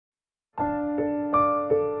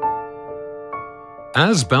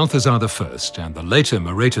As Balthasar I and the later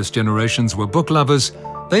Moretus generations were book lovers,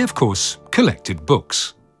 they of course collected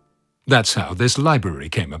books. That's how this library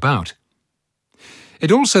came about. It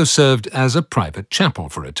also served as a private chapel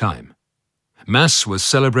for a time. Mass was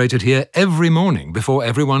celebrated here every morning before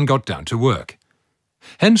everyone got down to work.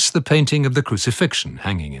 Hence the painting of the crucifixion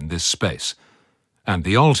hanging in this space, and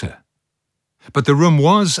the altar. But the room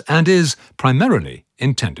was and is primarily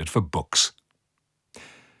intended for books.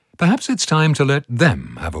 Perhaps it's time to let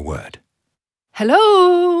them have a word.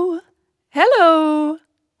 Hello! Hello!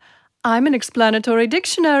 I'm an explanatory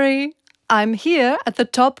dictionary. I'm here at the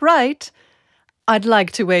top right. I'd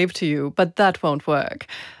like to wave to you, but that won't work.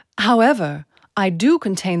 However, I do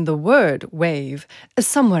contain the word wave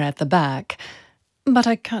somewhere at the back, but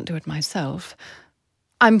I can't do it myself.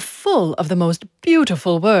 I'm full of the most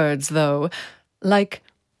beautiful words, though, like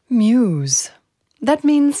muse. That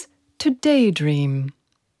means to daydream.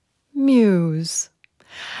 Muse.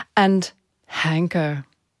 And hanker.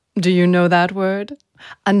 Do you know that word?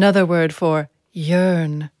 Another word for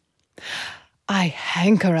yearn. I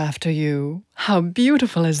hanker after you. How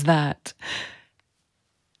beautiful is that?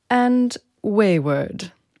 And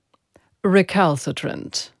wayward.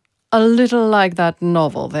 Recalcitrant. A little like that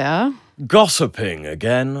novel there. Gossiping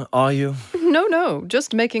again, are you? No,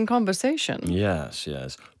 just making conversation. Yes.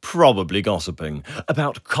 Probably gossiping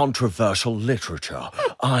about controversial literature.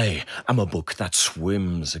 I am a book that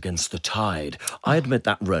swims against the tide. I admit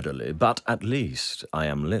that readily, but at least I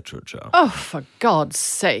am literature. Oh, for God's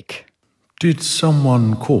sake. Did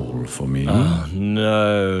someone call for me? Oh,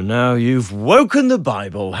 no, now you've woken the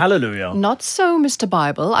Bible. Hallelujah. Not so, Mr.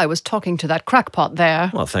 Bible. I was talking to that crackpot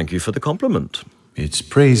there. Well, thank you for the compliment. It's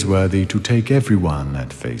praiseworthy to take everyone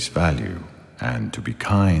at face value and to be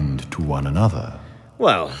kind to one another.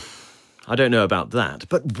 Well, I don't know about that,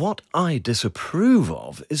 but what I disapprove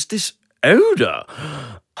of is this odour.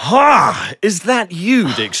 Ha! Is that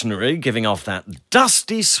you, dictionary, giving off that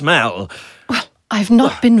dusty smell? Well, I've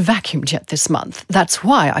not been vacuumed yet this month. That's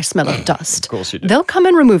why I smell of dust. Of course you do. They'll come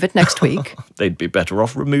and remove it next week. They'd be better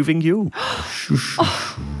off removing you.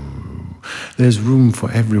 There's room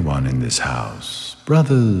for everyone in this house.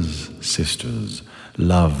 Brothers, sisters,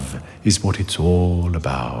 love is what it's all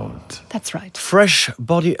about. That's right. Fresh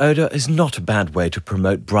body odour is not a bad way to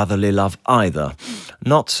promote brotherly love either.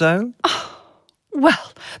 Not so?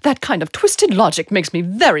 Well, that kind of twisted logic makes me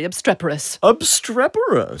very obstreperous.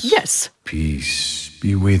 Obstreperous? Yes. Peace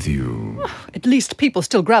be with you. At least people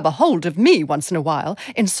still grab a hold of me once in a while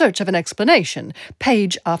in search of an explanation,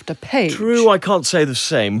 page after page. True, I can't say the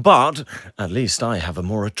same, but at least I have a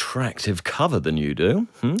more attractive cover than you do.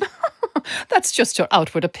 That's just your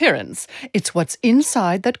outward appearance. It's what's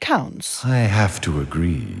inside that counts. I have to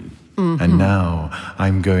agree. And now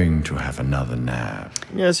I'm going to have another nap.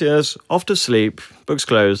 Yes, off to sleep. Book's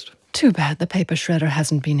closed. Too bad the paper shredder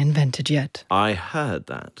hasn't been invented yet. I heard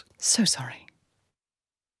that. So sorry.